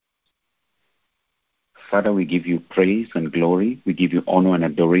Father, we give you praise and glory. We give you honor and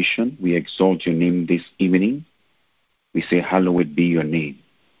adoration. We exalt your name this evening. We say, hallowed be your name.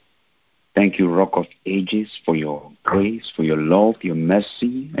 Thank you, Rock of Ages, for your grace, for your love, your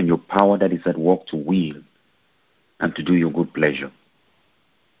mercy, and your power that is at work to will and to do your good pleasure.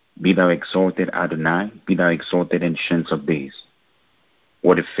 Be thou exalted, Adonai. Be thou exalted, Ancient of Days.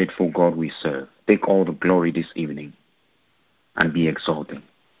 What a faithful God we serve. Take all the glory this evening and be exalted.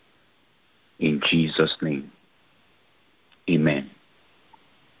 In Jesus' name, amen.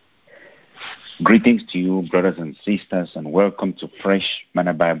 Greetings to you, brothers and sisters, and welcome to Fresh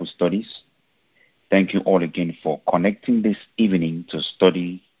Manna Bible Studies. Thank you all again for connecting this evening to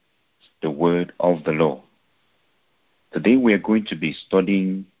study the Word of the Lord. Today we are going to be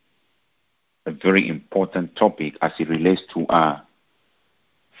studying a very important topic as it relates to our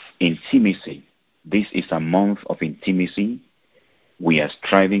intimacy. This is a month of intimacy. We are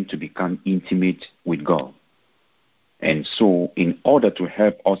striving to become intimate with God. And so, in order to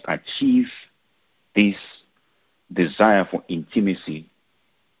help us achieve this desire for intimacy,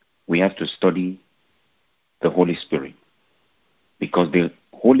 we have to study the Holy Spirit. Because the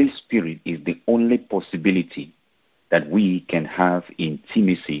Holy Spirit is the only possibility that we can have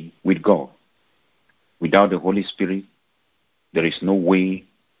intimacy with God. Without the Holy Spirit, there is no way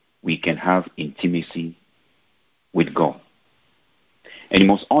we can have intimacy with God. And you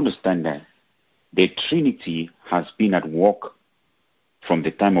must understand that the Trinity has been at work from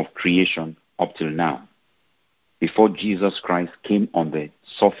the time of creation up till now. Before Jesus Christ came on the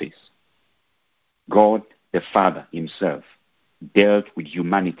surface, God the Father himself dealt with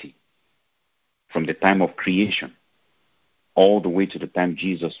humanity from the time of creation all the way to the time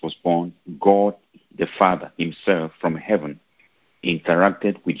Jesus was born. God the Father himself from heaven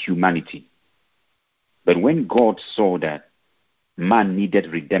interacted with humanity. But when God saw that man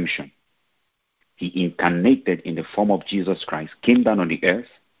needed redemption, he incarnated in the form of Jesus Christ, came down on the earth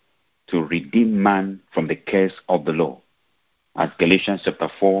to redeem man from the curse of the law, as Galatians chapter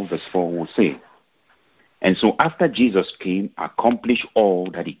 4 verse 4 will say. And so after Jesus came, accomplished all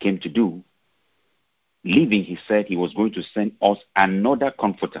that he came to do, leaving, he said he was going to send us another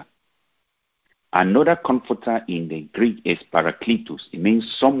comforter. Another comforter in the Greek is parakletos. It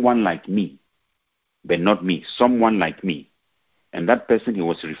means someone like me, but not me, someone like me. And that person he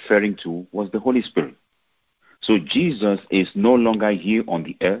was referring to was the Holy Spirit. So Jesus is no longer here on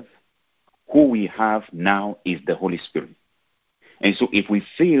the earth. Who we have now is the Holy Spirit. And so if we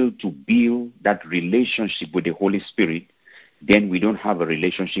fail to build that relationship with the Holy Spirit, then we don't have a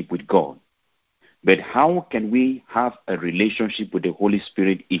relationship with God. But how can we have a relationship with the Holy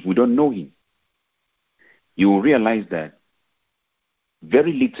Spirit if we don't know him? You will realize that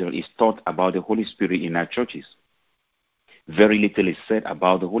very little is taught about the Holy Spirit in our churches. Very little is said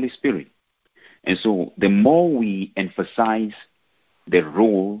about the Holy Spirit. And so the more we emphasize the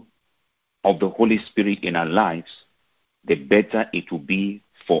role of the Holy Spirit in our lives, the better it will be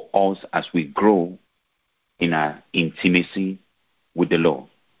for us as we grow in our intimacy with the Lord.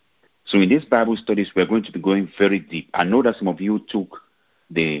 So in these Bible studies, we're going to be going very deep. I know that some of you took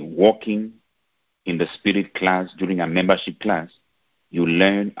the Walking in the Spirit class during our membership class. You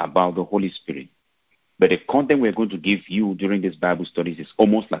learn about the Holy Spirit. But the content we're going to give you during these Bible studies is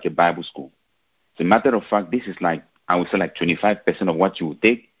almost like a Bible school. As a matter of fact, this is like, I would say like 25% of what you would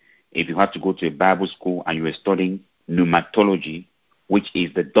take if you had to go to a Bible school and you were studying pneumatology, which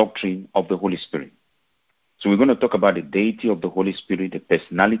is the doctrine of the Holy Spirit. So we're going to talk about the deity of the Holy Spirit, the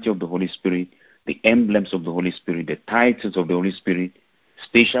personality of the Holy Spirit, the emblems of the Holy Spirit, the titles of the Holy Spirit,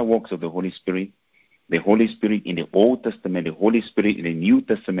 special works of the Holy Spirit in the Old Testament, the Holy Spirit in the New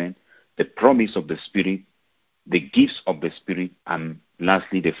Testament, the promise of the Spirit, the gifts of the Spirit, and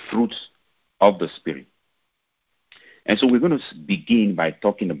lastly, the fruits of the Spirit. And so we're going to begin by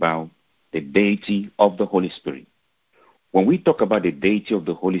talking about the deity of the Holy Spirit. When we talk about the deity of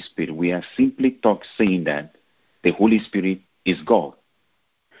the Holy Spirit, we are simply saying that the Holy Spirit is God.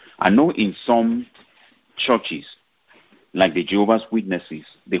 I know in some churches, like the Jehovah's Witnesses,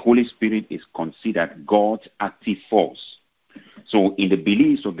 the Holy Spirit is considered God's active force. So in the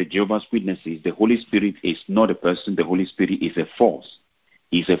beliefs of the Jehovah's Witnesses, the Holy Spirit is not a person, the Holy Spirit is a force.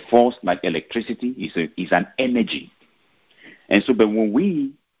 It's a force like electricity, it's an energy. And so, but when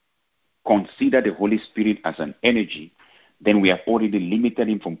we consider the Holy Spirit as an energy, then we have already limited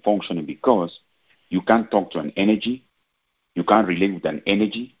him from functioning, because you can't talk to an energy, you can't relate with an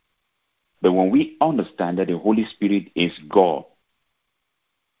energy. But when we understand that the Holy Spirit is God,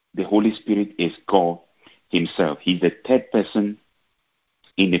 the Holy Spirit is God himself. He's the third person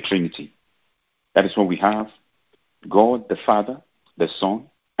in the Trinity. That is what we have: God the Father, the Son,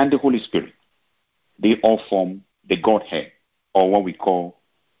 and the Holy Spirit. they all form the Godhead, or what we call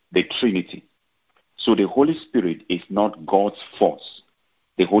the Trinity. So the Holy Spirit is not God's force.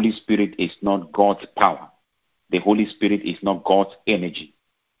 The Holy Spirit is not God's power. The Holy Spirit is not God's energy.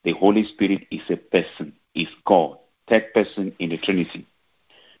 The Holy Spirit is a person, is God, third person in the Trinity.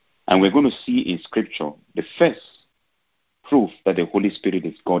 And we're going to see in Scripture the first proof that the Holy Spirit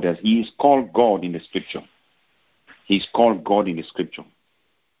is God, as He is called God in the Scripture. He is called God in the Scripture.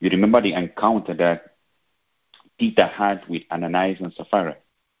 You remember the encounter that Peter had with Ananias and Sapphira,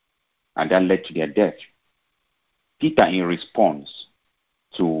 and that led to their death. Peter, in response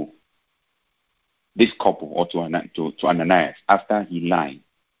to this couple, or to Ananias, after he lied,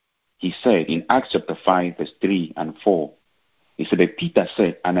 he said in Acts chapter 5, verse 3 and 4, he said that Peter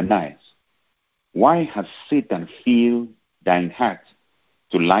said, Ananias, why has Satan filled thine heart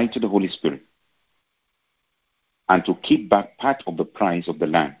to lie to the Holy Spirit and to keep back part of the price of the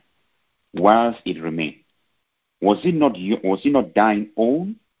land whilst it remained? Was it not thine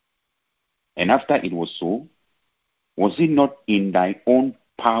own? And after it was so, was it not in thy own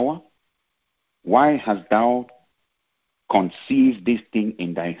power? Why hast thou conceived this thing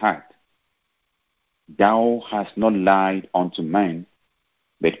in thy heart? Thou hast not lied unto man,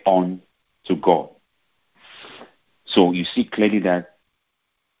 but unto God. So you see clearly that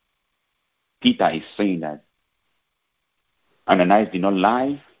Peter is saying that Ananias did not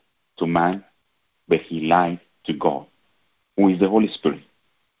lie to man, but he lied to God, who is the Holy Spirit.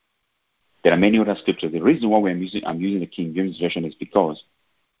 There are many other scriptures. The reason why I'm using the King James Version is because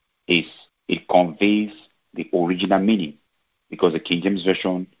it conveys the original meaning. Because the King James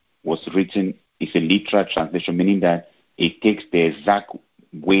Version was written, it's a literal translation, meaning that it takes the exact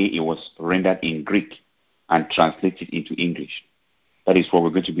way it was rendered in Greek and translates it into English. That is why we're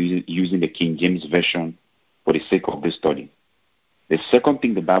going to be using the King James Version for the sake of this study. The second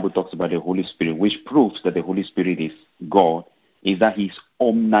thing the Bible talks about the Holy Spirit, which proves that the Holy Spirit is God, is that He's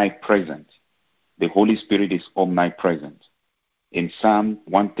omnipresent. The Holy Spirit is omnipresent. In Psalm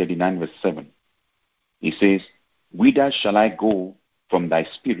 139, verse 7, He says, whither shall I go from thy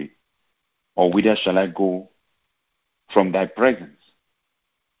spirit? Or whither shall I go from thy presence?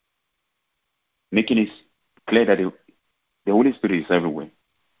 Making it clear that the Holy Spirit is everywhere.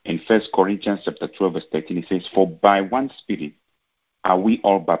 In 1 Corinthians chapter 12, verse 13, it says, for by one Spirit are we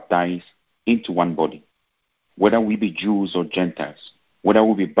all baptized into one body, whether we be Jews or Gentiles, whether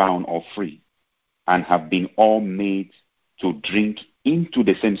we be bound or free, and have been all made to drink into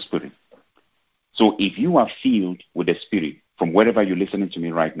the same Spirit. So if you are filled with the Spirit, from wherever you're listening to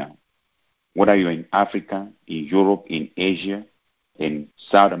me right now, whether you're in Africa, in Europe, in Asia, in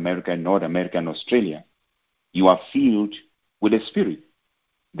South America, North America, and Australia, you are filled with the Spirit.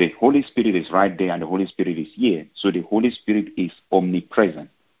 The Holy Spirit is right there, and the Holy Spirit is here. So the Holy Spirit is omnipresent.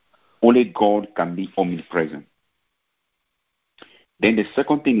 Only God can be omnipresent. Then the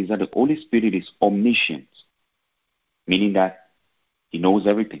second thing is that the Holy Spirit is omniscient, meaning that He knows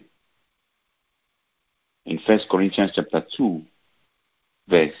everything. In 1 Corinthians chapter 2,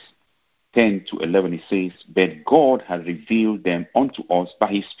 verse 10 to 11, it says, but God has revealed them unto us by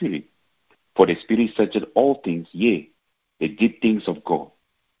His Spirit. For the Spirit searcheth all things, yea, the deep things of God.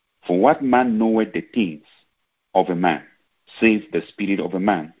 For what man knoweth the things of a man, save the Spirit of a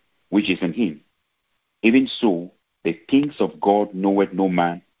man, which is in him? Even so, the things of God knoweth no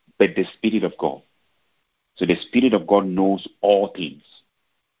man, but the Spirit of God. So the Spirit of God knows all things.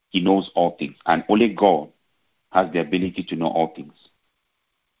 He knows all things. And only God has the ability to know all things.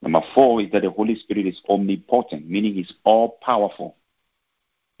 Number 4 is that the Holy Spirit is omnipotent, meaning He's all-powerful.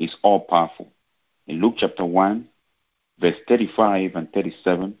 He's all-powerful. In Luke chapter 1, verse 35 and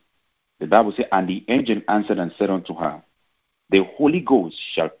 37, the Bible says, and the angel answered and said unto her, the Holy Ghost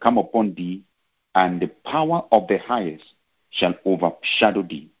shall come upon thee, and the power of the highest shall overshadow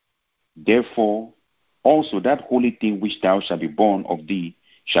thee. Therefore, also that holy thing which thou shalt be born of thee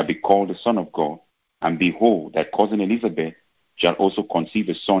shall be called the Son of God. And behold, thy cousin Elizabeth shall also conceive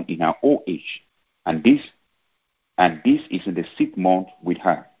a son in her old age. And this is in the 6th month with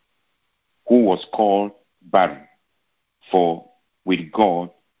her, who was called barren. For with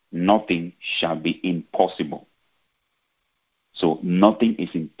God nothing shall be impossible. So nothing is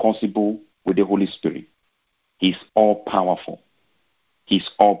impossible with the Holy Spirit. He's all-powerful. He's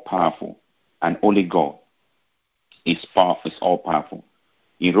all-powerful. And only God is all-powerful.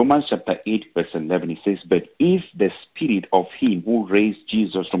 In Romans chapter 8, verse 11, it says, but if the Spirit of Him who raised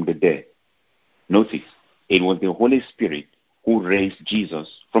Jesus from the dead, notice, it was the Holy Spirit who raised Jesus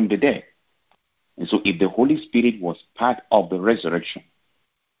from the dead. And so if the Holy Spirit was part of the resurrection,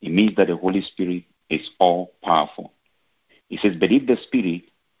 it means that the Holy Spirit is all-powerful. It says, but if the Spirit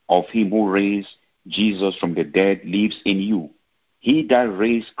of Him who raised Jesus from the dead lives in you. He that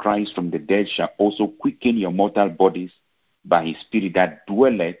raised Christ from the dead shall also quicken your mortal bodies by his Spirit that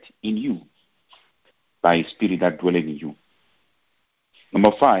dwelleth in you. By his Spirit that dwelleth in you.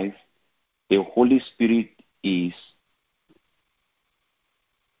 Number 5, the Holy Spirit he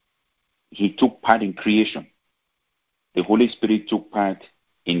took part in creation. The Holy Spirit took part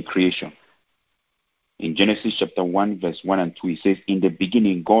in creation. In Genesis chapter 1, verse 1 and 2, it says, in the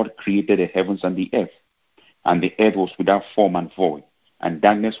beginning God created the heavens and the earth. And the earth was without form and void, and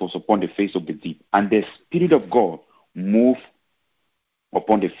darkness was upon the face of the deep. And the Spirit of God moved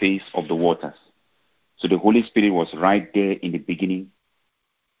upon the face of the waters. So the Holy Spirit was right there in the beginning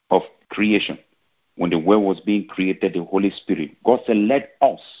of creation. When the world was being created, the Holy Spirit, God said, let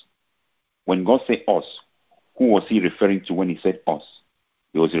us. When God said us, who was he referring to when he said us?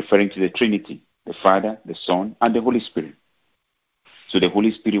 He was referring to the Trinity, the Father, the Son, and the Holy Spirit. So the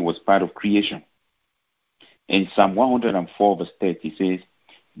Holy Spirit was part of creation. In Psalm 104, verse 30, it says,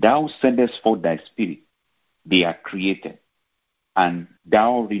 thou sendest forth thy Spirit, they are created, and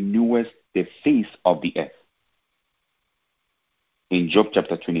thou renewest the face of the earth. In Job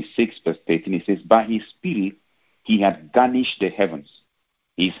chapter 26, verse 13, it says, by his Spirit he had garnished the heavens.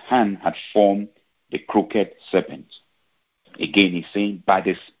 His hand had formed the crooked serpent. Again, he's saying, by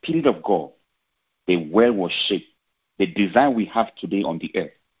the Spirit of God, the world was shaped. The design we have today on the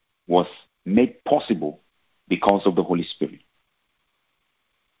earth was made possible because of the Holy Spirit.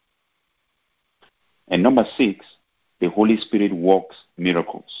 And number 6, the Holy Spirit works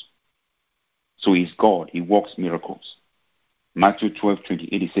miracles. So he's God, he works miracles. Matthew 12:28,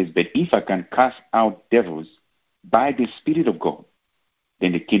 it says, but if I can cast out devils by the Spirit of God,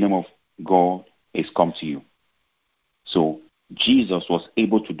 then the kingdom of God is come to you. So Jesus was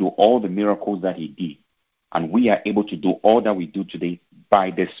able to do all the miracles that he did, and we are able to do all that we do today by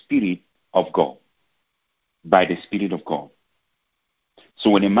the Spirit of God. By the Spirit of God.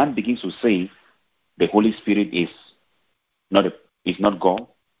 So when a man begins to say the Holy Spirit is not God,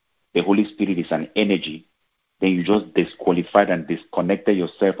 the Holy Spirit is an energy, then you just disqualified and disconnected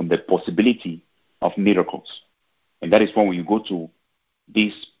yourself from the possibility of miracles. And that is why when you go to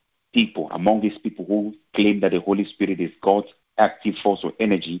these people, among these people who claim that the Holy Spirit is God's active force or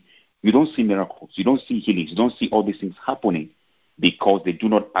energy, you don't see miracles, you don't see healings, you don't see all these things happening because they do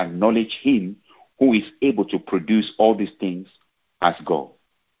not acknowledge him who is able to produce all these things as God.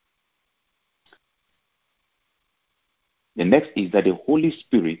 The next is that the Holy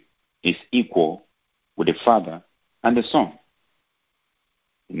Spirit is equal with the Father and the Son.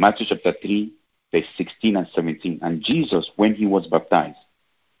 In Matthew chapter 3, verse 16 and 17, and Jesus, when he was baptized,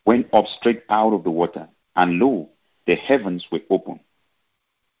 went up straight out of the water, and lo, the heavens were opened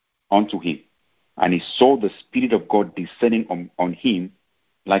unto him, and he saw the Spirit of God descending on him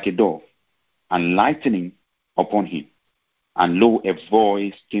like a dove, and lightening upon him. And lo, a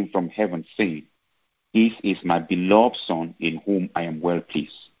voice came from heaven saying, this is my beloved Son, in whom I am well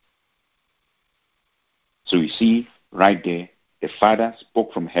pleased. So you see right there, the Father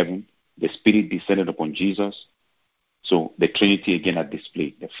spoke from heaven, the Spirit descended upon Jesus. So the Trinity again are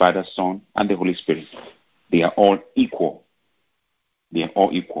displayed, the Father, Son, and the Holy Spirit. They are all equal. They are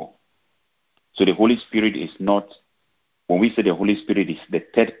all equal. So the Holy Spirit is not, when we say the Holy Spirit is the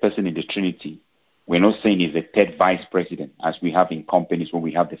third person in the Trinity, we're not saying he's the third vice president, as we have in companies where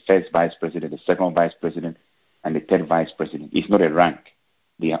we have the first vice president, the second vice president, and the third vice president. It's not a rank.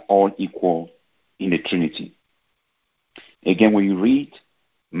 They are all equal in the Trinity. Again, when you read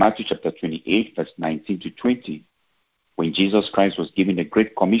Matthew chapter 28, verse 19 to 20, when Jesus Christ was given the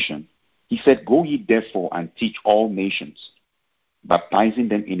Great Commission, he said, go ye therefore and teach all nations, baptizing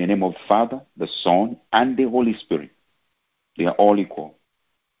them in the name of the Father, the Son, and the Holy Spirit. They are all equal.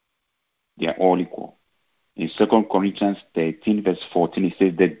 They are all equal. In 2 Corinthians 13, verse 14, it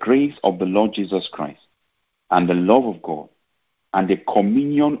says, the grace of the Lord Jesus Christ, and the love of God, and the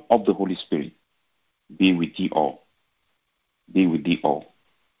communion of the Holy Spirit be with thee all. Be with thee all.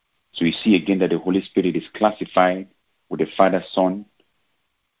 So you see again that the Holy Spirit is classified with the Father, Son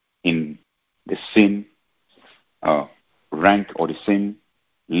in the same rank or the same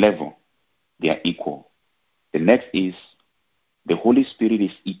level. They are equal. The next is the Holy Spirit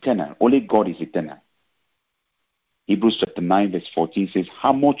is eternal. Only God is eternal. Hebrews chapter 9 verse 14 says,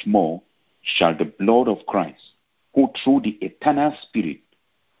 how much more shall the blood of Christ, who through the eternal Spirit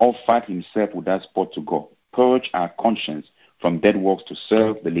offered himself without spot to God, purge our conscience from dead works to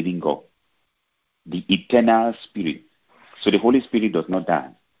serve the living God? The eternal Spirit. So the Holy Spirit does not die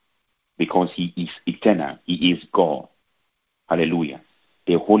because he is eternal. He is God. Hallelujah.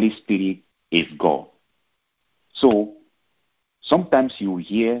 The Holy Spirit is God. So sometimes you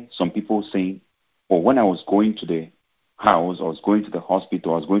hear some people saying or when I was going to the house, I was going to the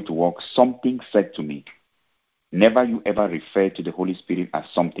hospital, I was going to work, something said to me. Never you ever refer to the Holy Spirit as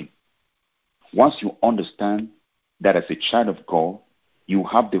something. Once you understand that as a child of God, you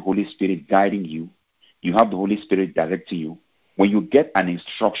have the Holy Spirit guiding you, you have the Holy Spirit directing you. When you get an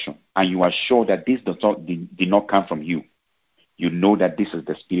instruction and you are sure that this did not come from you, you know that this is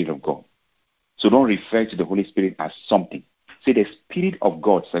the Spirit of God. So don't refer to the Holy Spirit as something. Say, the Spirit of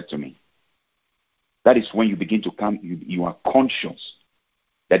God said to me. That is when you begin to come, you are conscious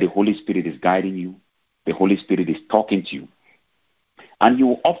that the Holy Spirit is guiding you, the Holy Spirit is talking to you. And you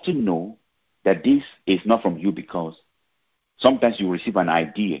will often know that this is not from you, because sometimes you receive an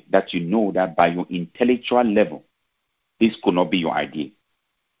idea that you know that by your intellectual level, this could not be your idea.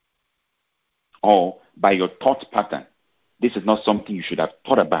 Or by your thought pattern, this is not something you should have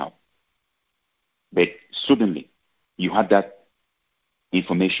thought about. But suddenly, you had that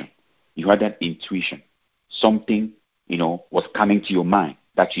information. You had that intuition. Something, was coming to your mind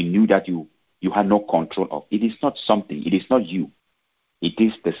that you knew that you had no control of. It is not something. It is not you. It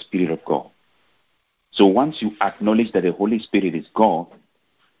is the Spirit of God. So once you acknowledge that the Holy Spirit is God,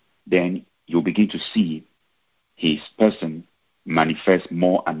 then you'll begin to see His person manifest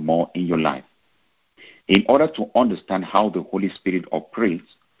more and more in your life. In order to understand how the Holy Spirit operates,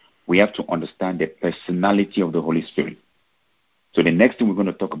 we have to understand the personality of the Holy Spirit. So the next thing we're going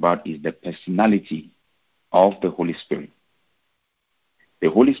to talk about is the personality of the Holy Spirit. The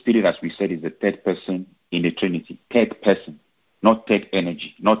Holy Spirit, as we said, is the third person in the Trinity. Third person, not third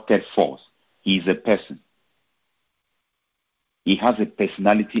energy, not third force. He is a person. He has a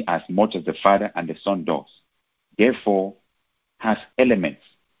personality as much as the Father and the Son does. Therefore, has elements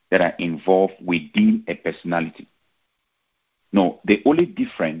that are involved within a personality. No, the only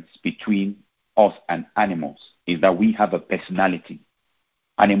difference between us and animals is that we have a personality.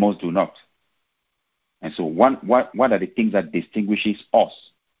 Animals do not. And so what are the things that distinguishes us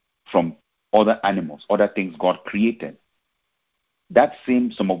from other animals, other things God created?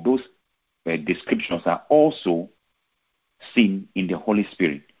 Some of those descriptions are also seen in the Holy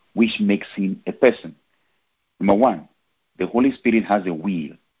Spirit, which makes him a person. Number one, the Holy Spirit has a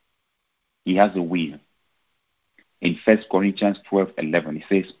will. He has a will. In 1 Corinthians 12:11, it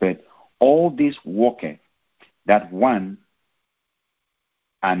says, "But all this worketh that one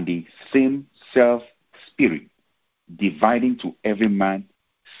and the same self-spirit, dividing to every man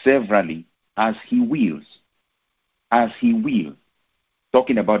severally as he wills." As he will.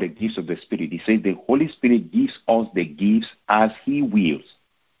 Talking about the gifts of the Spirit, he says the Holy Spirit gives us the gifts as he wills.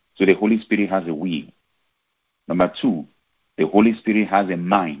 So the Holy Spirit has a will. Number two, the Holy Spirit has a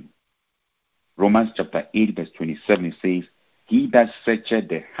mind. Romans chapter 8 verse 27 says, "He that searcheth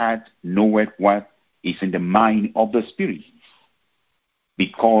the heart knoweth what is in the mind of the Spirit,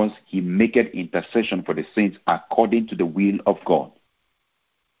 because he maketh intercession for the saints according to the will of God."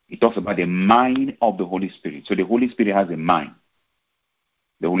 It talks about the mind of the Holy Spirit. So the Holy Spirit has a mind.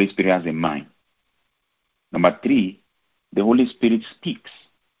 The Holy Spirit has a mind. Number three, the Holy Spirit speaks.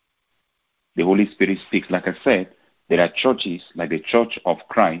 The Holy Spirit speaks. Like I said, there are churches like the Church of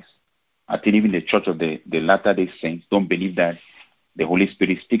Christ. I think even the Church of the Latter-day Saints don't believe that the Holy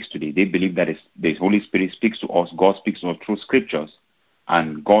Spirit speaks today. They believe that the Holy Spirit speaks to us. God speaks to us through scriptures.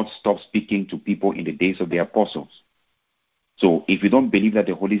 And God stopped speaking to people in the days of the apostles. So if you don't believe that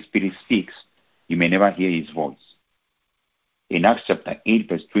the Holy Spirit speaks, you may never hear his voice. In Acts chapter 8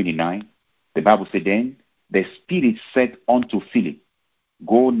 verse 29, the Bible said, "Then the Spirit said unto Philip,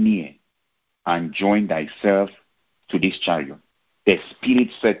 Go near and join thyself to this chariot." The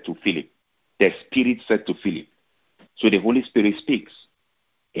Spirit said to Philip. The Spirit said to Philip. So the Holy Spirit speaks.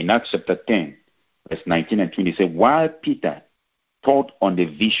 In Acts chapter 10 verse 19 and 20, it said, While Peter thought on the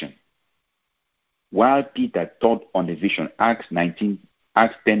vision, Acts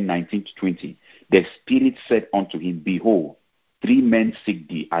 10, 19 to 20, the Spirit said unto him, Behold, 3 men seek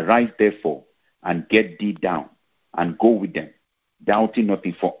thee. Arise therefore, and get thee down, and go with them, doubting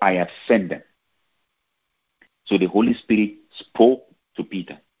nothing, for I have sent them. So the Holy Spirit spoke to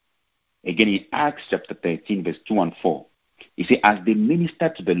Peter. Again, in Acts chapter 13, verse 2 and 4, he said, As they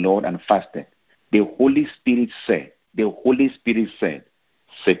ministered to the Lord and fasted, the Holy Spirit said,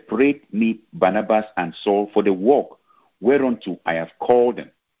 Separate me, Barnabas and Saul, for the work whereunto I have called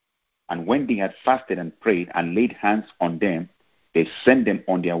them. And when they had fasted and prayed and laid hands on them, they sent them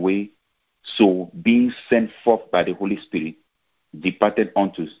on their way. So, being sent forth by the Holy Spirit, departed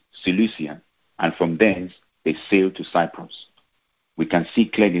unto Seleucia, and from thence they sailed to Cyprus. We can see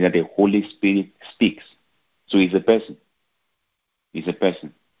clearly that the Holy Spirit speaks. So he's a person. He's a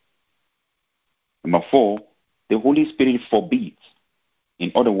person. Number 4, the Holy Spirit forbids.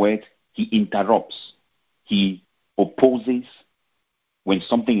 In other words, He interrupts. He opposes. When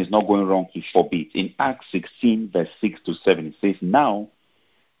something is not going wrong, he forbids. In Acts 16, verse 6 to 7, it says, Now,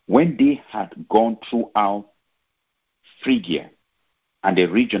 when they had gone throughout Phrygia and the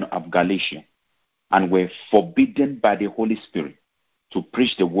region of Galatia, and were forbidden by the Holy Spirit to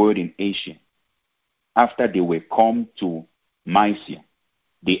preach the word in Asia, after they were come to Mysia,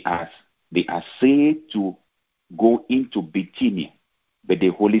 they essayed to go into Bithynia, but the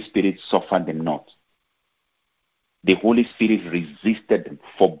Holy Spirit suffered them not. The Holy Spirit resisted them,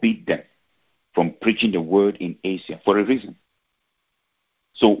 forbid them from preaching the word in Asia for a reason.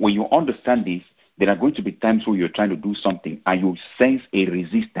 So when you understand this, there are going to be times where you're trying to do something and you sense a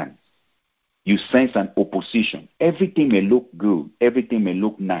resistance. You sense an opposition. Everything may look good. Everything may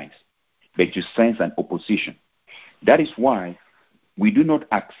look nice, but you sense an opposition. That is why we do not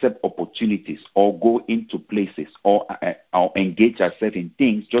accept opportunities or go into places or engage ourselves in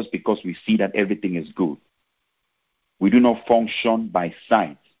things just because we see that everything is good. We do not function by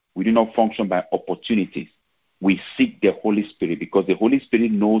sight. We do not function by opportunities. We seek the Holy Spirit because the Holy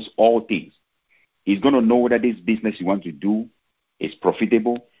Spirit knows all things. He's going to know whether this business you want to do is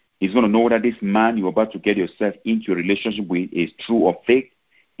profitable. He's going to know whether this man you're about to get yourself into a relationship with is true or fake.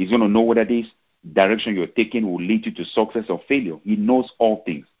 He's going to know whether this direction you're taking will lead you to success or failure. He knows all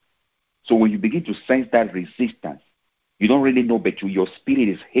things. So when you begin to sense that resistance, you don't really know, but your spirit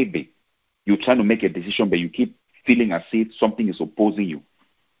is heavy. You're trying to make a decision, but you keep feeling as if something is opposing you.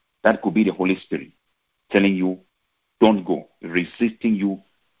 That could be the Holy Spirit telling you, don't go, resisting you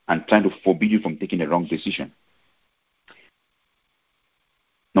and trying to forbid you from taking the wrong decision.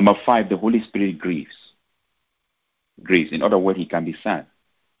 Number 5, the Holy Spirit grieves. Grieves. In other words, he can be sad.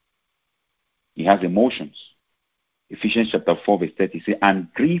 He has emotions. Ephesians chapter 4 verse 30 says,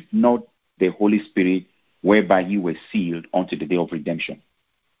 and grieve not the Holy Spirit whereby you were sealed unto the day of redemption.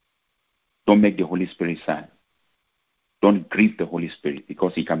 Don't make the Holy Spirit sad. Don't grieve the Holy Spirit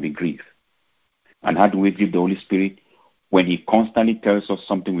because he can be grieved. And how do we grieve the Holy Spirit? When he constantly tells us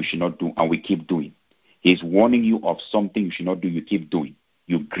something we should not do and we keep doing. He's warning you of something you should not do, you keep doing.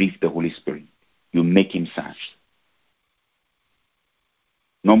 You grieve the Holy Spirit. You make him sad.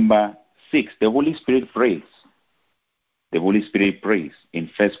 Number 6, the Holy Spirit prays. The Holy Spirit prays. In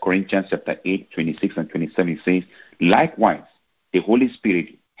 1 Corinthians chapter 8, 26 and 27, it says, likewise, the Holy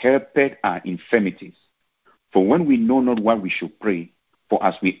Spirit helpeth our infirmities. For when we know not what we should pray for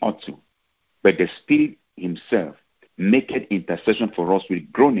as we ought to, but the Spirit himself maketh intercession for us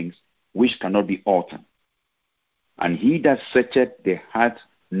with groanings which cannot be uttered. And he that searcheth the heart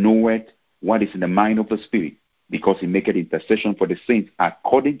knoweth what is in the mind of the Spirit, because he maketh intercession for the saints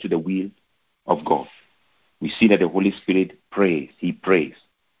according to the will of God. We see that the Holy Spirit prays. He prays.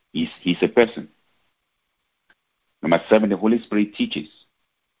 He's a person. Number 7, the Holy Spirit teaches.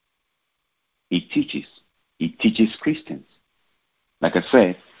 He teaches. He teaches Christians. Like I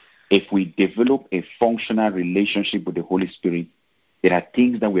said, if we develop a functional relationship with the Holy Spirit, there are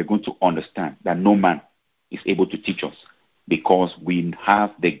things that we're going to understand that no man is able to teach us because we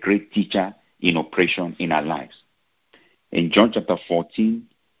have the great teacher in operation in our lives. In John chapter 14,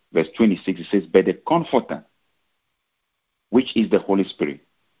 verse 26, it says, but the Comforter, which is the Holy Spirit,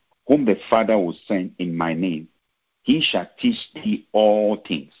 whom the Father will send in my name, he shall teach thee all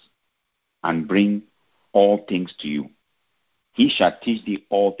things and bring all things to you. He shall teach thee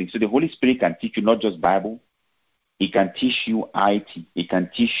all things. So the Holy Spirit can teach you not just Bible. He can teach you IT. He can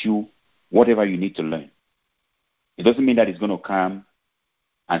teach you whatever you need to learn. It doesn't mean that he's going to come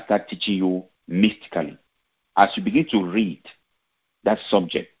and start teaching you mystically. As you begin to read that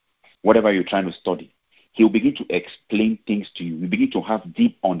subject, whatever you're trying to study, he'll begin to explain things to you. You begin to have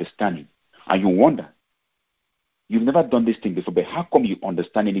deep understanding. And you wonder, you've never done this thing before, but how come you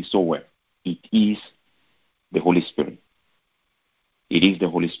understand it so well? It is the Holy Spirit. It is the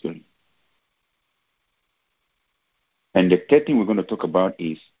Holy Spirit. And the third thing we're going to talk about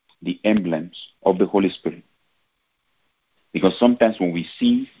is the emblems of the Holy Spirit. Because sometimes when we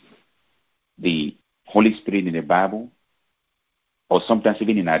see the Holy Spirit in the Bible, or sometimes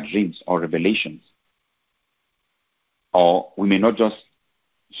even in our dreams or revelations, or we may not just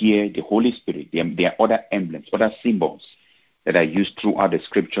hear the Holy Spirit, there are other emblems, other symbols that are used throughout the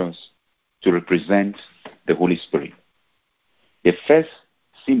scriptures to represent the Holy Spirit. The first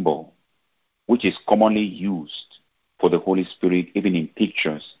symbol, which is commonly used for the Holy Spirit, even in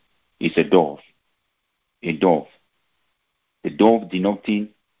pictures, is a dove. A dove. The dove denoting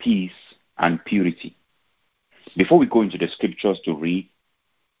peace and purity. Before we go into the scriptures to read,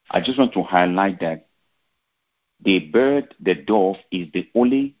 I just want to highlight that the bird, the dove, is the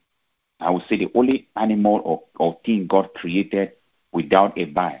only, I would say, the only animal or thing God created without a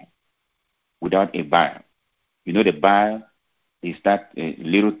bile. without a bile. You know the bile is that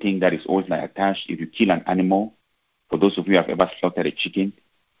little thing that is always like attached. If you kill an animal, for those of you who have ever slaughtered a chicken,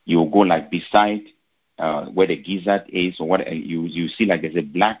 you will go like beside where the gizzard is, or what you see like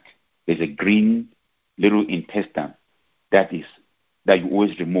there's a green little intestine that you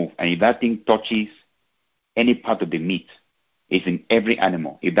always remove. And if that thing touches any part of the meat, it's in every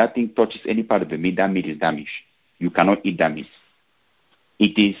animal. If that thing touches any part of the meat, that meat is damaged. You cannot eat that meat.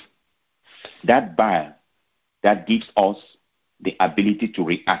 It is that bile that gives us the ability to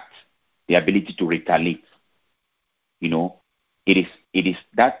react, the ability to retaliate. You know, it is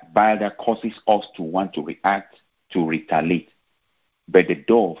that bile that causes us to want to react, to retaliate. But the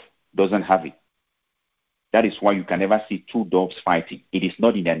dove doesn't have it. That is why you can never see two doves fighting. It is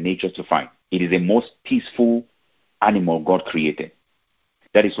not in their nature to fight. It is the most peaceful animal God created.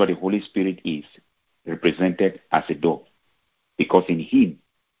 That is why the Holy Spirit is represented as a dove. Because in him,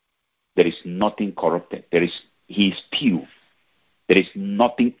 there is nothing corrupted. He is pure. There is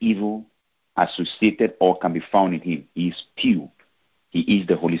nothing evil associated or can be found in him. He is pure. He is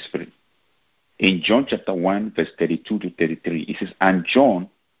the Holy Spirit. In John chapter 1, verse 32 to 33, it says, "And John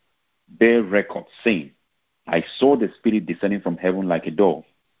bare record, saying, I saw the Spirit descending from heaven like a dove,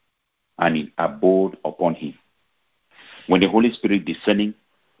 and it abode upon him." When the Holy Spirit descended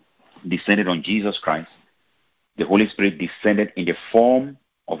on Jesus Christ, the Holy Spirit descended in the form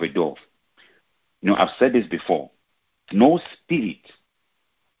of a dove. You know, I've said this before. No spirit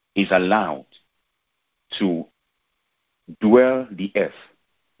is allowed to dwell the earth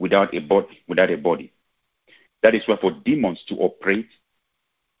without a body. That is why for demons to operate,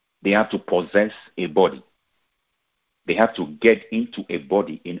 they have to possess a body. They have to get into a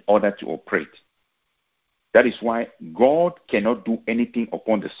body in order to operate. That is why God cannot do anything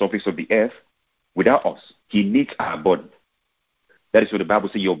upon the surface of the earth without us. He needs our body. That is what the Bible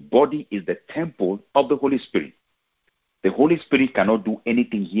says. Your body is the temple of the Holy Spirit. The Holy Spirit cannot do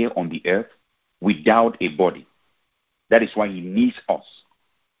anything here on the earth without a body. That is why he needs us.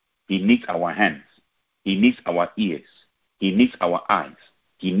 He needs our hands. He needs our ears. He needs our eyes.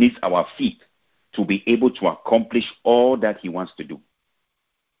 He needs our feet to be able to accomplish all that he wants to do.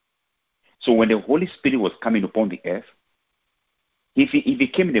 So when the Holy Spirit was coming upon the earth, if he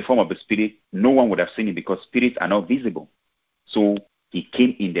came in the form of a spirit, no one would have seen him because spirits are not visible. So he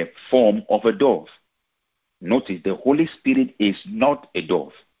came in the form of a dove. Notice the Holy Spirit is not a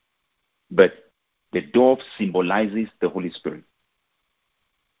dove, but the dove symbolizes the Holy Spirit.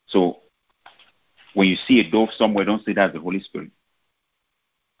 So when you see a dove somewhere, don't say that's the Holy Spirit.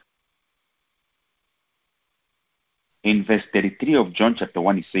 In verse 33 of John chapter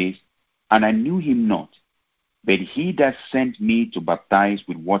 1, it says, "And I knew him not, but he that sent me to baptize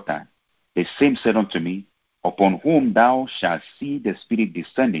with water, the same said unto me, Upon whom thou shalt see the Spirit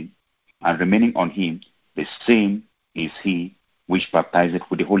descending and remaining on him, the same is he which baptizeth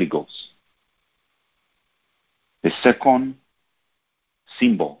with the Holy Ghost." The second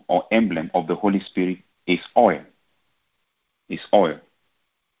symbol or emblem of the Holy Spirit is oil. Is oil.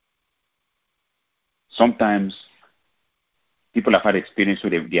 Sometimes people have had experience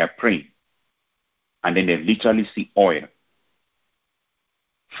where they are praying, and then they literally see oil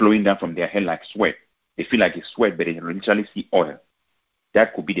flowing down from their head like sweat. They feel like it's sweat, but they literally see oil.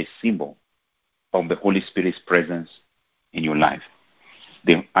 That could be the symbol of the Holy Spirit's presence in your life.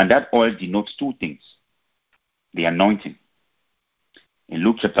 And that oil denotes two things. The anointing. In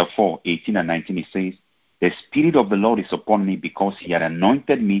Luke chapter 4, 18 and 19, it says, "The Spirit of the Lord is upon me, because he had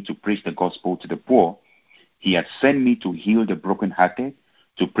anointed me to preach the gospel to the poor. He had sent me to heal the brokenhearted,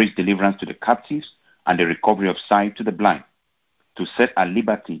 to preach deliverance to the captives, and the recovery of sight to the blind, to set at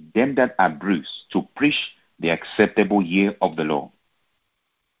liberty them that are bruised, to preach the acceptable year of the Lord."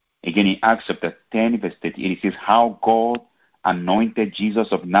 Again, in Acts chapter 10, verse 38, it says, "How God anointed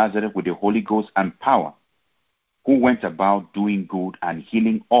Jesus of Nazareth with the Holy Ghost and power, who went about doing good and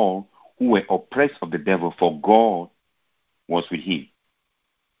healing all who were oppressed of the devil, for God was with him."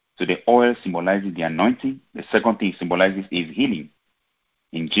 So the oil symbolizes the anointing. The second thing it symbolizes is healing.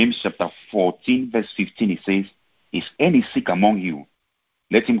 In James chapter 14, verse 15, it says, "Is any sick among you?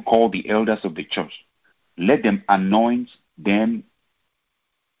 Let him call the elders of the church. Let them anoint them.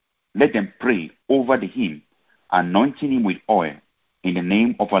 Let them pray over him, anointing him with oil in the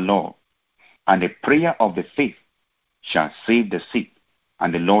name of our Lord. And the prayer of the faith shall save the sick,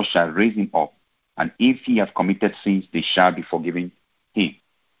 and the Lord shall raise him up. And if he have committed sins, they shall be forgiven him."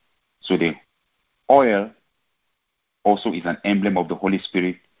 So the oil also is an emblem of the Holy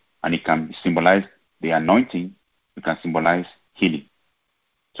Spirit, and it can symbolize the anointing. It can symbolize healing.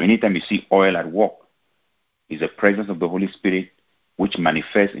 So anytime you see oil at work, it's the presence of the Holy Spirit which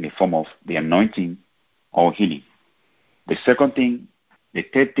manifests in the form of the anointing or healing. The third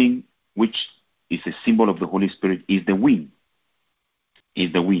thing, which is a symbol of the Holy Spirit, is the wind.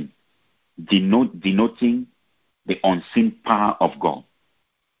 Is the wind, denoting the unseen power of God.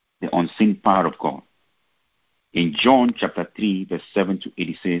 The unseen power of God. In John chapter 3, verse 7 to 8,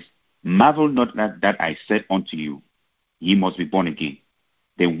 it says, "Marvel not that I said unto you, ye must be born again.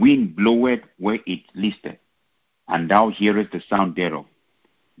 The wind bloweth where it listeth, and thou hearest the sound thereof,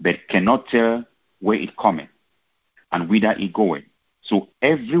 but cannot tell where it cometh, and whither it goeth. So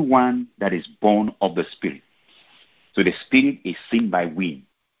everyone that is born of the Spirit." So the Spirit is seen by wind.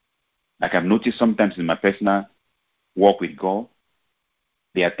 Like I've noticed sometimes in my personal walk with God,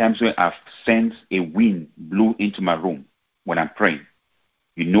 there are times where I've sensed a wind blew into my room when I'm praying.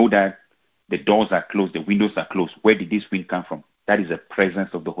 You know that the doors are closed, the windows are closed. Where did this wind come from? That is the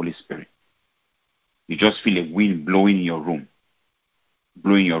presence of the Holy Spirit. You just feel a wind blowing in your room.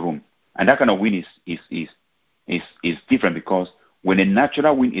 Blowing in your room. And that kind of wind is different, because when a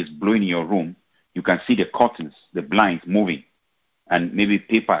natural wind is blowing in your room, you can see the curtains, the blinds moving, and maybe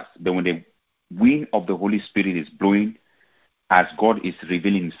papers. But when the wind of the Holy Spirit is blowing, as God is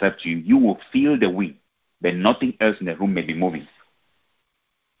revealing himself to you, you will feel the wind, but nothing else in the room may be moving.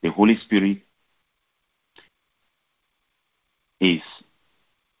 The Holy Spirit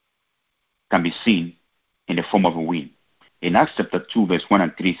can be seen in the form of a wind. In Acts chapter 2, verse 1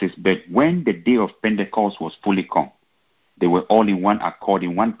 and 3, it says, "But when the day of Pentecost was fully come, they were all in one accord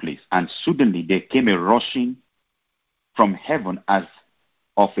in one place, and suddenly there came a rushing from heaven as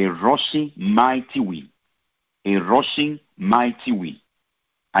of a rushing mighty wind." A rushing mighty wind.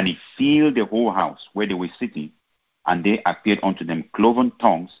 "And it filled the whole house where they were sitting, and there appeared unto them cloven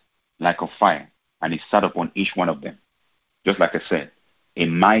tongues like of fire, and it sat upon each one of them." Just like I said, a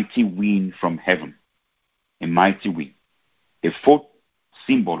mighty wind from heaven. A mighty wind. The fourth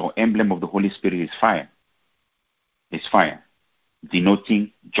symbol or emblem of the Holy Spirit is fire. It's fire,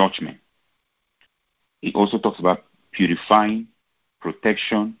 denoting judgment. It also talks about purifying,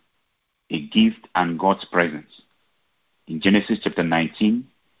 protection, a gift, and God's presence. In Genesis chapter 19,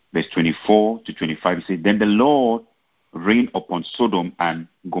 verse 24 to 25, it says, "Then the Lord rained upon Sodom and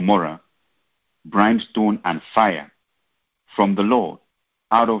Gomorrah brimstone and fire from the Lord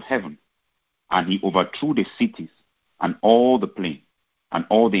out of heaven, and he overthrew the cities and all the plain and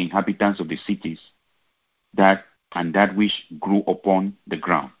all the inhabitants of the cities that which grew upon the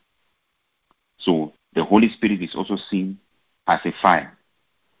ground." So the Holy Spirit is also seen as a fire.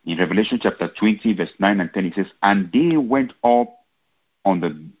 In Revelation chapter 20, verse 9 and 10, it says, "And they went up on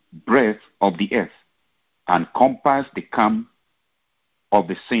the breadth of the earth, and compassed the camp of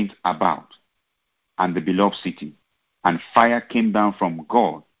the saints about, and the beloved city. And fire came down from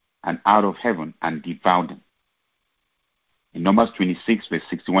God and out of heaven and devoured them." In Numbers 26, verse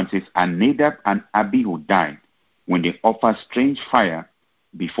 61, it says, "And Nadab and Abihu died when they offered strange fire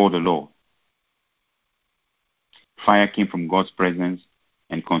before the Lord. Fire came from God's presence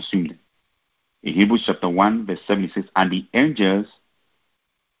and consumed them." In Hebrews chapter 1, verse 7, it says, "And the angels,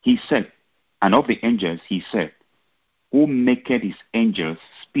 he said, and of the angels he said, who maketh his angels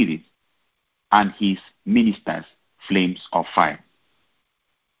spirits, and his ministers flames of fire."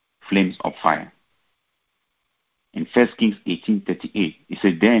 Flames of fire. In 1 Kings 18:38, it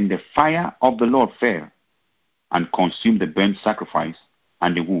says, "Then the fire of the Lord fell and consumed the burnt sacrifice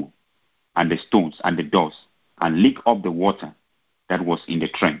and the wood and the stones and the doors, and licked up the water that was in the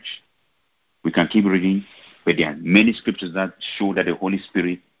trench." We can keep reading, but there are many scriptures that show that the Holy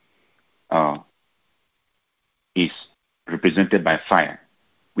Spirit is represented by fire.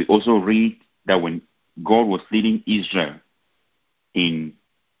 We also read that when God was leading Israel in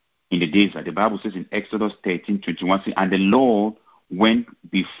the desert, the Bible says in Exodus 13:21, "And the Lord went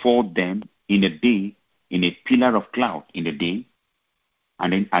before them in the day in a pillar of cloud in the day,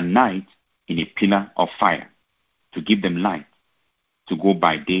 and then at night in a pillar of fire, to give them light to go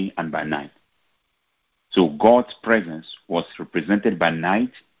by day and by night." So God's presence was represented by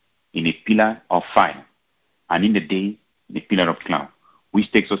night in a pillar of fire, and in the day in a pillar of cloud,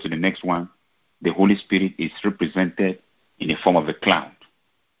 which takes us to the next one. The Holy Spirit is represented in the form of a cloud,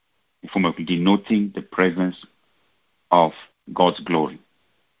 in the form of denoting the presence of God's glory,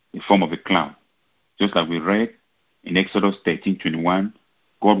 in the form of a cloud. Just like we read in Exodus 13:21,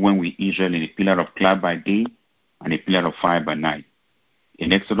 God went with Israel in a pillar of cloud by day and a pillar of fire by night.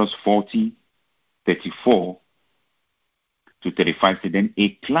 In Exodus 40:34 to 35, then a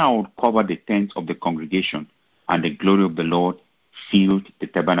cloud covered the tent of the congregation, and the glory of the Lord filled the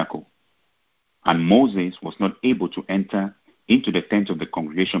tabernacle. And Moses was not able to enter into the tent of the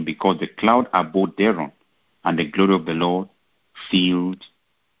congregation, because the cloud abode thereon, and the glory of the Lord filled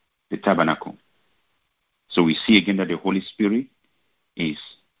the tabernacle. So we see again that the Holy Spirit is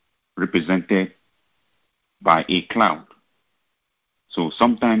represented by a cloud. So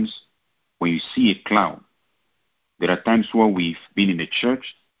sometimes when you see a cloud, there are times where we've been in the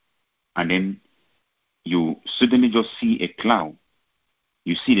church and then you suddenly just see a cloud.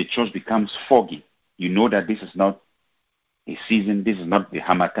 You see the church becomes foggy. You know that this is not a season, this is not the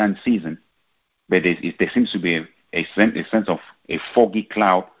Harmattan season, but there seems to be a sense of a foggy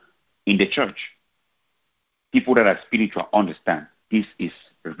cloud in the church. People that are spiritual understand this is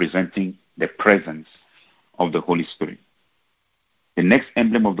representing the presence of the Holy Spirit. The next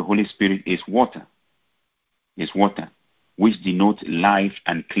emblem of the Holy Spirit is water. Is water, which denotes life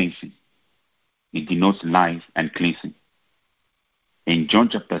and cleansing. It denotes life and cleansing. In John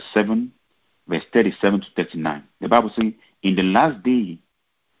chapter 7, verse 37 to 39, the Bible says, in the last day,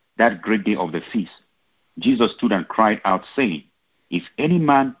 that great day of the feast, Jesus stood and cried out, saying, if any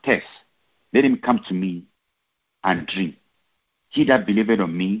man thirst, let him come to me and drink. He that believeth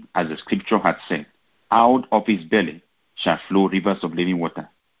on me, as the scripture hath said, out of his belly shall flow rivers of living water.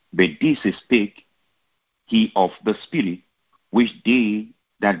 But this spake he of the Spirit, which they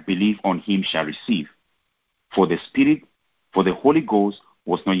that believe on him shall receive. For the Spirit, for the Holy Ghost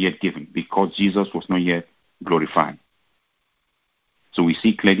was not yet given, because Jesus was not yet glorified. So we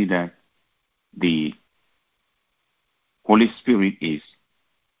see clearly that the Holy Spirit is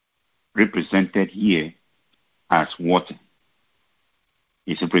represented here as water.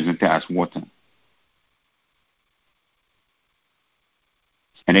 It's represented as water.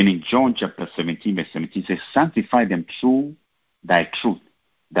 And then in John chapter 17, verse 17, it says, sanctify them through thy truth.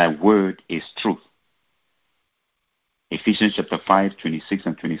 Thy word is truth. Ephesians chapter 5, 26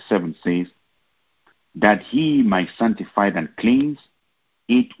 and 27 says, that he might sanctify and cleanse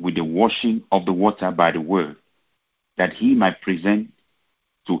it with the washing of the water by the word, that he might present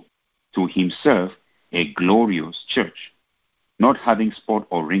to himself a glorious church, not having spot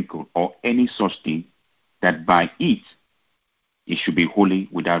or wrinkle or any such thing, that by it should be holy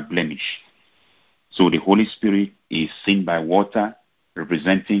without blemish. So the Holy Spirit is seen by water,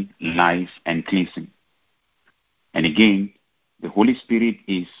 representing life and cleansing. And again, the Holy Spirit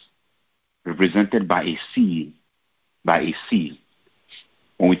is represented by a seal. By a seal.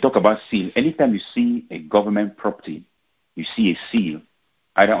 When we talk about seal, anytime you see a government property, you see a seal,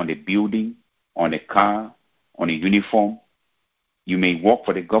 either on the building, on a car, on a uniform. You may work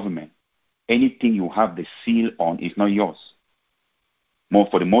for the government. Anything you have the seal on is not yours.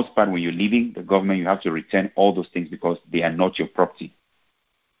 For the most part, when you're leaving the government, you have to return all those things because they are not your property.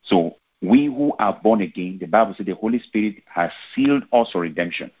 So we who are born again, the Bible says the Holy Spirit has sealed us for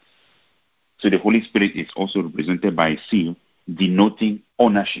redemption. So the Holy Spirit is also represented by a seal, denoting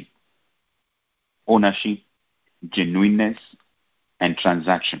ownership. Ownership, genuineness, and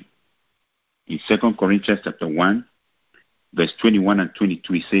transaction. In 2 Corinthians chapter 1, verse 21 and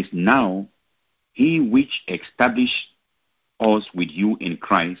 22, it says, now he which established us with you in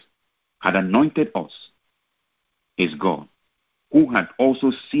Christ had anointed us is God, who had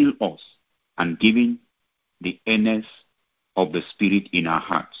also sealed us and given the earnest of the Spirit in our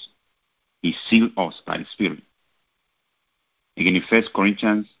hearts. He sealed us by the Spirit. Again in 1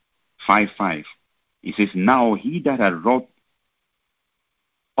 Corinthians 5:5, it says, now he that had wrought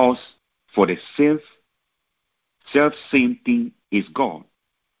us for the self same thing is God,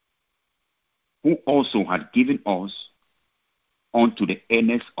 who also had given us unto the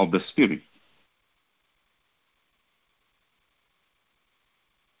earnest of the Spirit.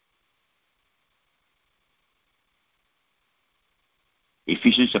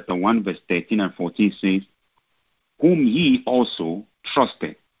 Ephesians chapter 1, verse 13 and 14 says, whom ye also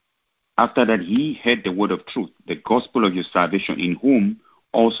trusted, after that ye heard the word of truth, the gospel of your salvation, in whom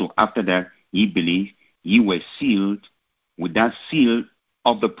also after that ye believed, ye were sealed with that seal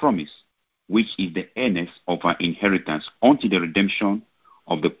of the promise, which is the earnest of our inheritance, unto the redemption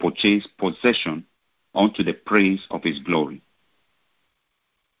of the purchased possession, unto the praise of his glory.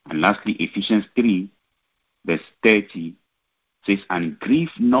 And lastly, Ephesians 3, verse 30 says, and grieve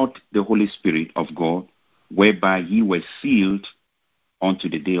not the Holy Spirit of God, whereby ye were sealed unto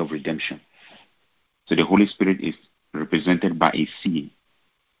the day of redemption. So the Holy Spirit is represented by a seal.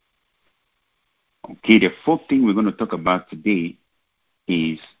 Okay, the fourth thing we're going to talk about today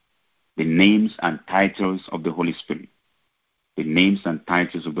is the names and titles of the Holy Spirit. The names and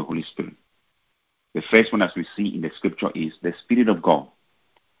titles of the Holy Spirit. The first one, as we see in the scripture, is the Spirit of God.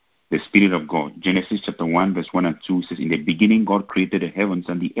 The Spirit of God. Genesis chapter 1, verse 1 and 2 says, in the beginning God created the heavens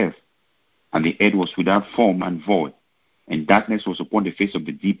and the earth was without form and void, and darkness was upon the face of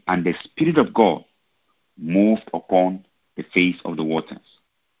the deep, and the Spirit of God moved upon the face of the waters.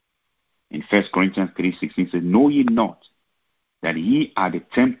 In 1 Corinthians 3:16 says, know ye not that ye are the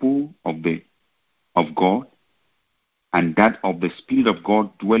temple of God, and that of the Spirit of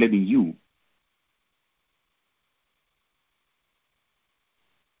God dwelleth in you?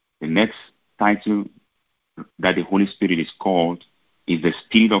 The next title that the Holy Spirit is called is the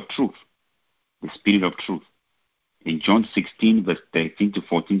Spirit of Truth. The Spirit of Truth. In John 16, verse 13 to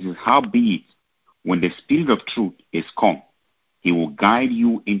 14, it says, howbeit, when the Spirit of truth is come, he will guide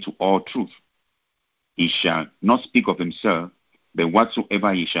you into all truth. He shall not speak of himself, but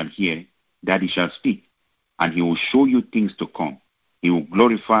whatsoever he shall hear, that he shall speak, and he will show you things to come. He will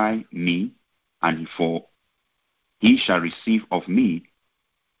glorify me, and for he shall receive of me,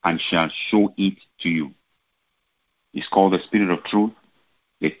 and shall show it to you. It's called the Spirit of Truth.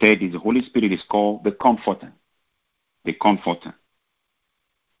 The third is the Holy Spirit is called the Comforter. The Comforter.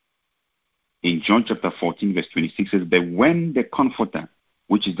 In John chapter 14, verse 26 says, but when the Comforter,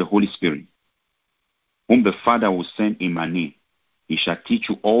 which is the Holy Spirit, whom the Father will send in my name, he shall teach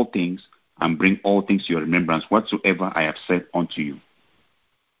you all things and bring all things to your remembrance, whatsoever I have said unto you.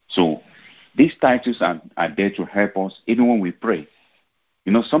 So these titles are there to help us even when we pray.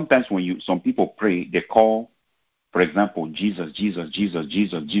 You know, sometimes when some people pray, they call, for example, Jesus, Jesus, Jesus,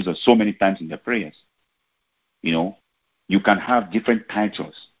 Jesus, Jesus, so many times in their prayers. You know, you can have different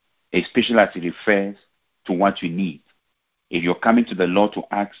titles, especially as it refers to what you need. If you're coming to the Lord to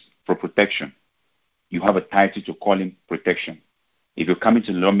ask for protection, you have a title to call him protection. If you're coming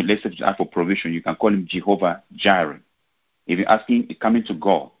to the Lord, let's say to ask for provision, you can call him Jehovah Jireh. If you're coming to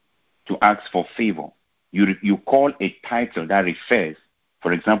God to ask for favor, you call a title that refers,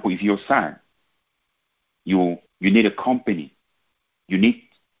 for example, if you're sad, you need a company, you need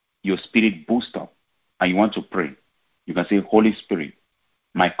your spirit boost up, and you want to pray, you can say, Holy Spirit,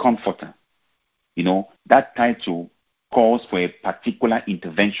 my comforter. You know, that title calls for a particular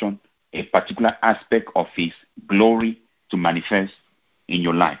intervention, a particular aspect of his glory to manifest in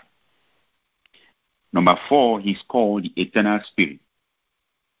your life. Number 4, he's called the Eternal Spirit.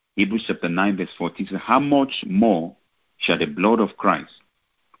 Hebrews chapter 9, verse 14 says, how much more shall the blood of Christ,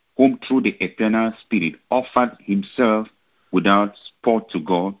 whom through the Eternal Spirit offered himself without spot to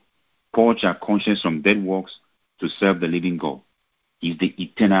God, purge our conscience from dead works to serve the living God? Is the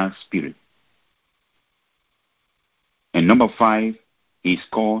Eternal Spirit. And number 5 is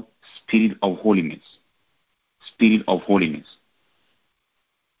called Spirit of Holiness. Spirit of Holiness.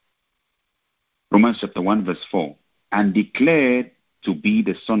 Romans chapter 1, verse 4. And declared to be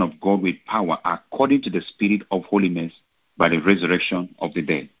the Son of God with power according to the Spirit of holiness by the resurrection of the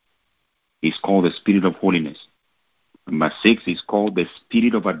dead. It's called the Spirit of Holiness. Number 6 is called the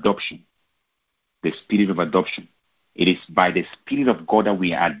Spirit of Adoption. The Spirit of Adoption. It is by the Spirit of God that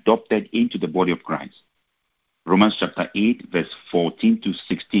we are adopted into the body of Christ. Romans chapter 8, verse 14 to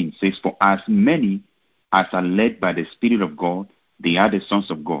 16 says, for as many as are led by the Spirit of God, they are the sons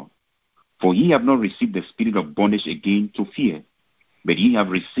of God. For ye have not received the spirit of bondage again to fear, but ye have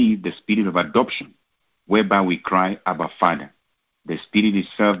received the Spirit of adoption, whereby we cry, Abba, Father. The Spirit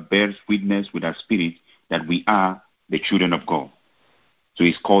itself bears witness with our spirit that we are the children of God. So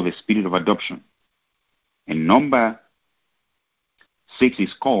it's called the Spirit of adoption. And number 6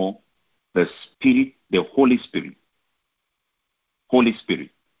 is called the Spirit, the Holy Spirit. Holy Spirit.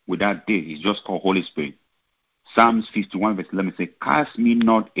 Without this, it's just called Holy Spirit. Psalms 51 verse 11 says, cast me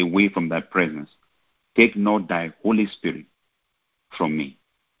not away from thy presence. Take not thy Holy Spirit from me.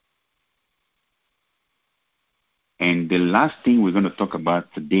 And the last thing we're going to talk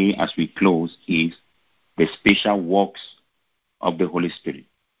about today as we close is the special works of the Holy Spirit.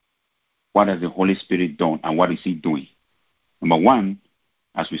 What has the Holy Spirit done and what is he doing? Number 1,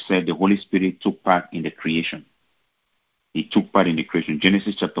 as we said, the Holy Spirit took part in the creation. He took part in the creation.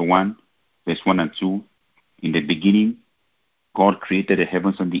 Genesis chapter 1, verse 1 and 2. In the beginning, God created the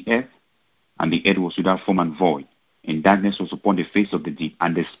heavens and the earth was without form and void, and darkness was upon the face of the deep,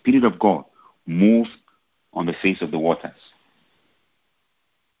 and the Spirit of God moved on the face of the waters.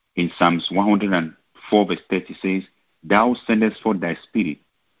 In Psalms 104, verse 30 says, thou sendest forth thy Spirit,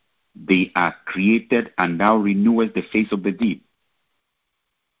 they are created, and thou renewest the face of the deep.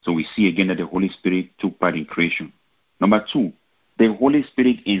 So we see again that the Holy Spirit took part in creation. Number 2, the Holy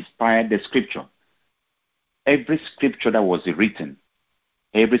Spirit inspired the Scripture. Every scripture that was written,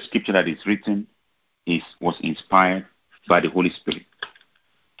 every scripture that is written was inspired by the Holy Spirit.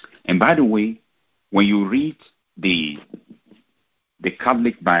 And by the way, when you read the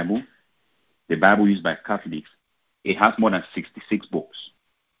Catholic Bible, the Bible used by Catholics, it has more than 66 books.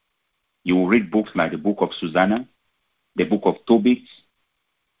 You will read books like the Book of Susanna, the Book of Tobit.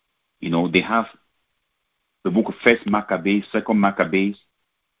 You know, they have the book of First Maccabees, Second Maccabees,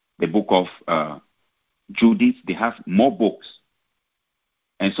 the book of Judith. They have more books.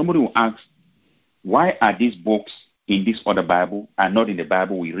 And somebody will ask, why are these books in this other Bible and not in the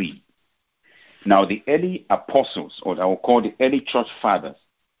Bible we read? Now, the early apostles, or I will call the early church fathers,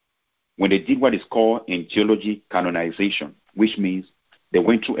 when they did what is called in theology canonization, which means they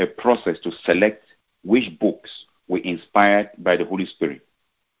went through a process to select which books were inspired by the Holy Spirit.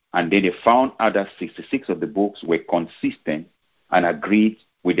 And then they found out that 66 of the books were consistent and agreed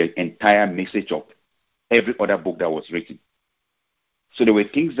with the entire message of every other book that was written. So there were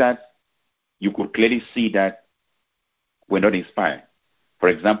things that you could clearly see that were not inspired. For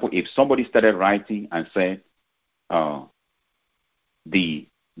example, if somebody started writing and said the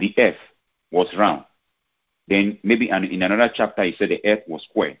earth was round, then maybe in another chapter he said the earth was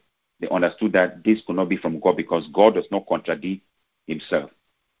square. They understood that this could not be from God because God does not contradict himself.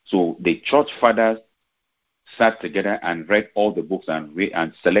 So the church fathers sat together and read all the books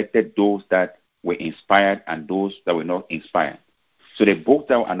and selected those that were inspired and those that were not inspired. So the books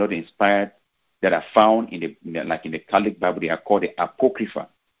that are not inspired, that are found in the Catholic Bible, they are called the Apocrypha.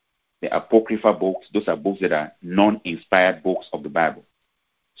 The Apocrypha books, those are books that are non-inspired books of the Bible.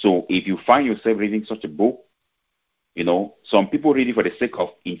 So if you find yourself reading such a book, some people read it for the sake of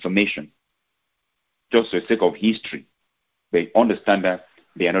information, just for the sake of history. They understand that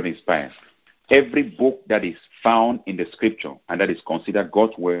they are not inspired. Every book that is found in the scripture and that is considered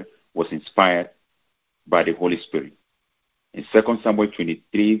God's word was inspired by the Holy Spirit. In 2 Samuel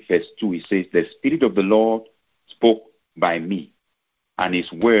 23, verse 2, it says, "The Spirit of the Lord spoke by me, and his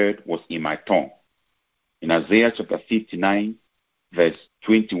word was in my tongue." In Isaiah chapter 59, verse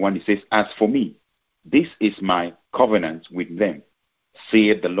 21, it says, "As for me, this is my covenant with them,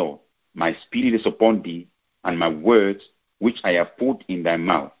 saith the Lord. My spirit is upon thee, and my words which I have put in thy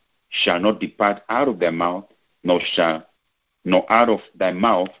mouth shall not depart out of thy mouth, nor out of thy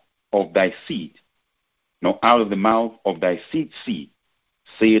mouth of thy seed, nor out of the mouth of thy seed,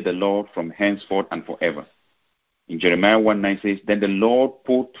 saith the Lord, from henceforth and forever." In Jeremiah 1:9 says, "Then the Lord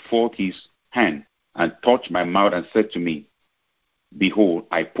put forth his hand and touched my mouth and said to me, Behold,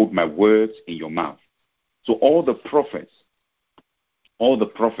 I put my words in your mouth." So all the prophets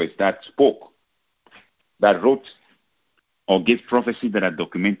that spoke, that wrote or gave prophecy that are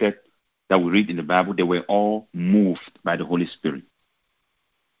documented, that we read in the Bible, they were all moved by the Holy Spirit.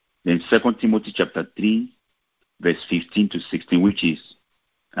 Then 2 Timothy chapter 3, verse 15 to 16, which is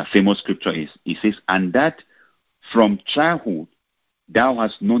a famous scripture, it says, "And that from childhood thou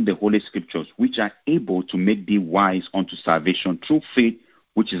hast known the Holy Scriptures, which are able to make thee wise unto salvation through faith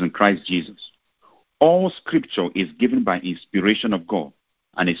which is in Christ Jesus. All Scripture is given by inspiration of God,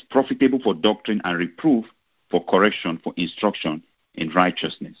 and is profitable for doctrine and reproof, for correction, for instruction in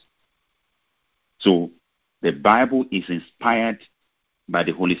righteousness." So the Bible is inspired by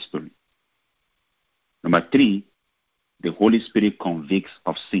the Holy Spirit. Number 3, the Holy Spirit convicts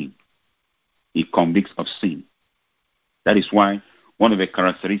of sin. He convicts of sin. That is why one of the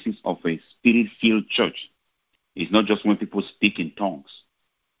characteristics of a spirit-filled church is not just when people speak in tongues.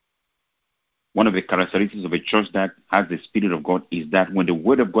 One of the characteristics of a church that has the Spirit of God is that when the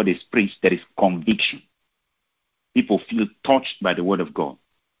Word of God is preached, there is conviction. People feel touched by the Word of God.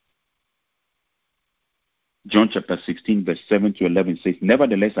 John chapter 16, verse 7 to 11 says,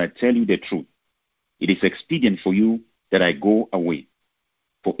 "Nevertheless, I tell you the truth. It is expedient for you that I go away.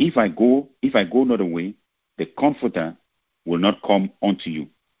 For if I go not away, the Comforter will not come unto you.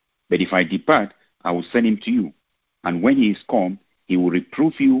 But if I depart, I will send him to you. And when he is come, he will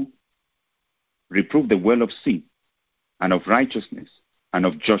reprove the well of sin, and of righteousness, and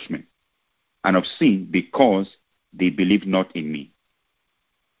of judgment. And of sin, because they believe not in me.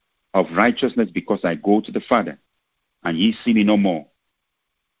 Of righteousness, because I go to the Father, and ye see me no more.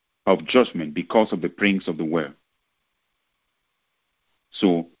 Of judgment, because of the prince of the world."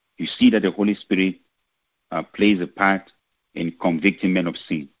 So you see that the Holy Spirit plays a part in convicting men of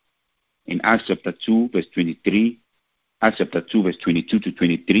sin. In Acts chapter 2, verse 23, Acts chapter 2, verse 22 to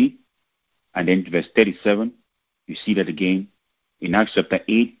 23, and then verse 37, you see that again. In Acts chapter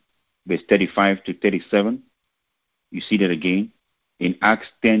 8, verse 35 to 37, you see that again. In Acts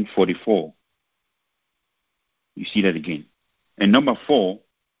 10:44, you see that again. And number 4,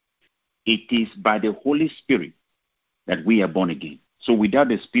 it is by the Holy Spirit that we are born again. So without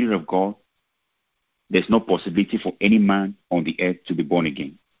the Spirit of God, there's no possibility for any man on the earth to be born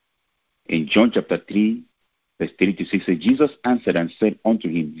again. In John chapter 3, verse 36, Jesus answered and said unto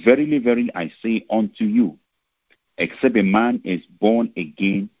him, "Verily, verily, I say unto you, except a man is born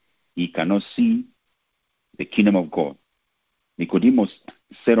again, he cannot see the kingdom of God." Nicodemus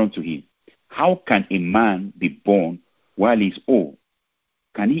said unto him, how can a man be born while he is old?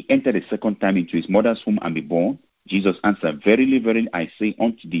 Can he enter the second time into his mother's womb and be born? Jesus answered, Verily, verily, I say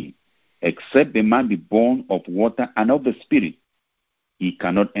unto thee, except the man be born of water and of the Spirit, he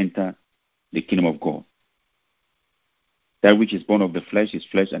cannot enter the kingdom of God. That which is born of the flesh is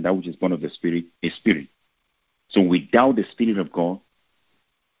flesh, and that which is born of the Spirit is spirit. So without the Spirit of God,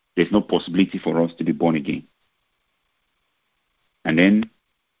 there's no possibility for us to be born again. And then,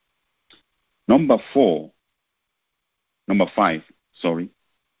 number 5,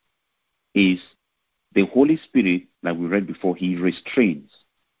 is the Holy Spirit, like we read before, he restrains.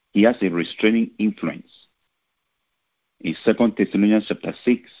 He has a restraining influence. In 2 Thessalonians chapter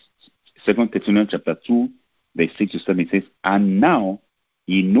 2, verse 6 to 7, it says, And now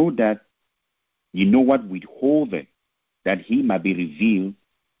ye know what withholdeth, that he might be revealed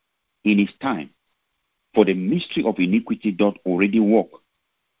in his time. For the mystery of iniquity doth already work.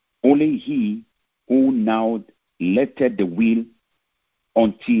 Only he who now letteth the will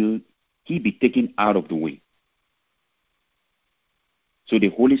until he be taken out of the way. So the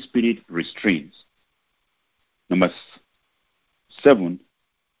Holy Spirit restrains. Number 7,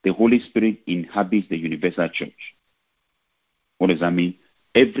 the Holy Spirit inhabits the universal church. What does that mean?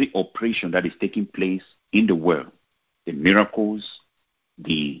 Every operation that is taking place in the world, the miracles,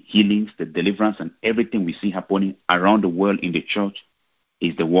 the healings, the deliverance, and everything we see happening around the world in the church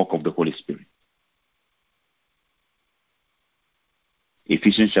is the work of the Holy Spirit.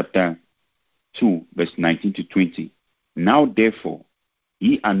 Ephesians chapter 2, verse 19 to 20. Now therefore,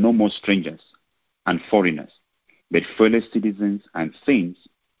 ye are no more strangers and foreigners, but fellow citizens and saints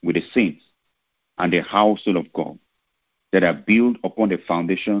with the saints, and the household of God, that are built upon the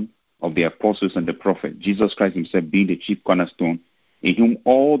foundation of the apostles and the prophets, Jesus Christ himself being the chief cornerstone, in whom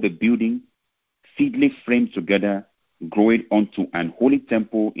all the building fitly framed together groweth unto an holy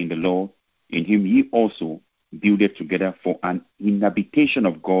temple in the Lord, in whom ye also builded together for an inhabitation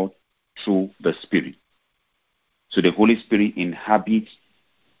of God through the Spirit. So the Holy Spirit inhabits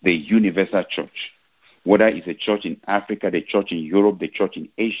the universal church. Whether it's a church in Africa, the church in Europe, the church in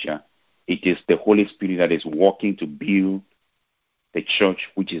Asia, it is the Holy Spirit that is working to build the church,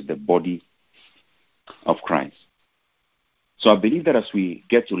 which is the body of Christ. So I believe that as we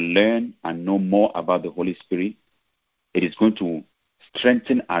get to learn and know more about the Holy Spirit, it is going to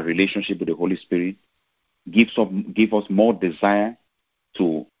strengthen our relationship with the Holy Spirit, give us more desire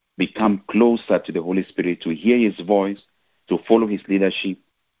to become closer to the Holy Spirit, to hear his voice, to follow his leadership,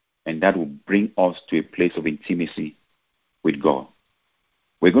 and that will bring us to a place of intimacy with God.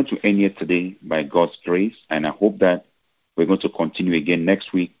 We're going to end here today by God's grace, and I hope that we're going to continue again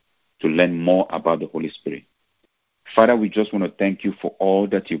next week to learn more about the Holy Spirit. Father, we just want to thank you for all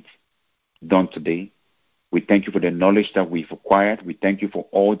that you've done today. We thank you for the knowledge that we've acquired. We thank you for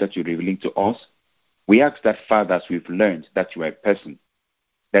all that you're revealing to us. We ask that, Father, as we've learned that you are a person,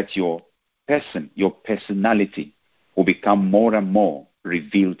 that your personality will become more and more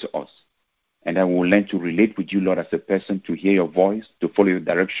revealed to us. And that we will learn to relate with you, Lord, as a person, to hear your voice, to follow your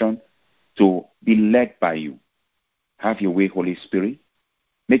direction, to be led by you. Have your way, Holy Spirit.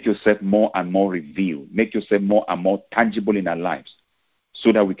 Make yourself more and more revealed. Make yourself more and more tangible in our lives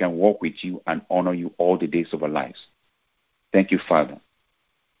so that we can walk with you and honor you all the days of our lives. Thank you, Father.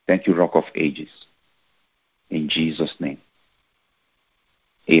 Thank you, Rock of Ages. In Jesus' name.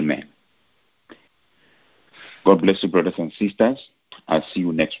 Amen. God bless you, brothers and sisters. I'll see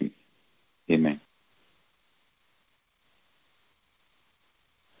you next week. Amen.